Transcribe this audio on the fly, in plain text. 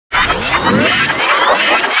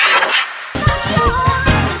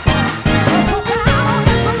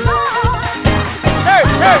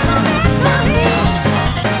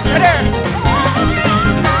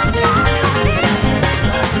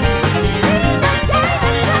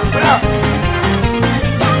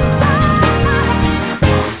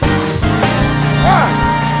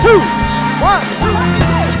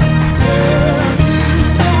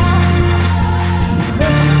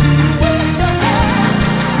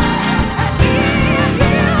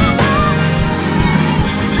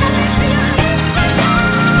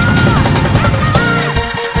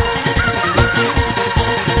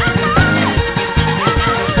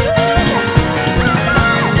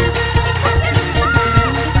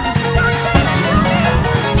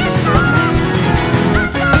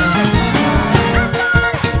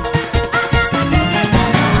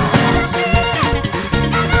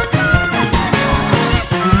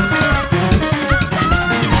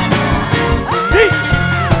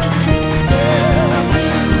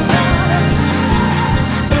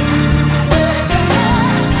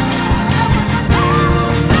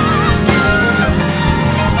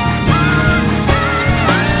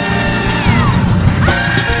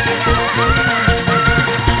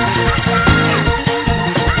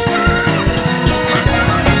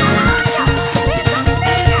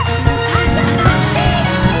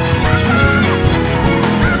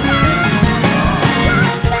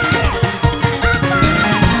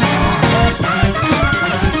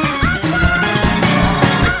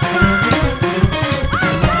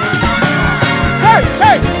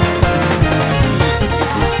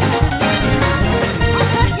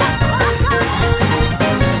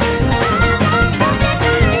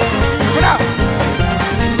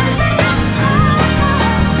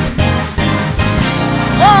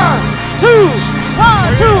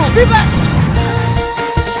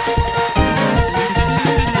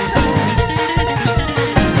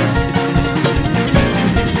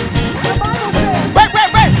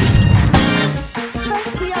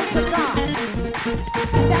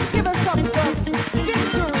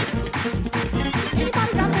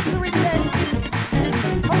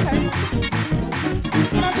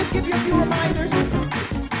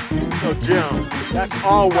Jim, that's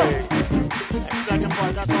always. That second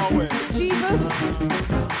part, that's always. Jesus,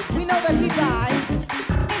 we know that he died.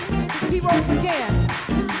 He rose again.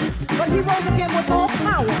 But he rose again with all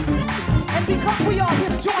power. And because we are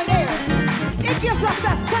his joint heirs, it gives us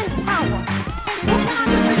that same power. So can I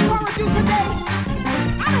just encourage you today?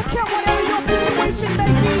 I don't care whatever your situation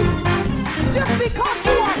may be. Just because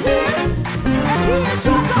you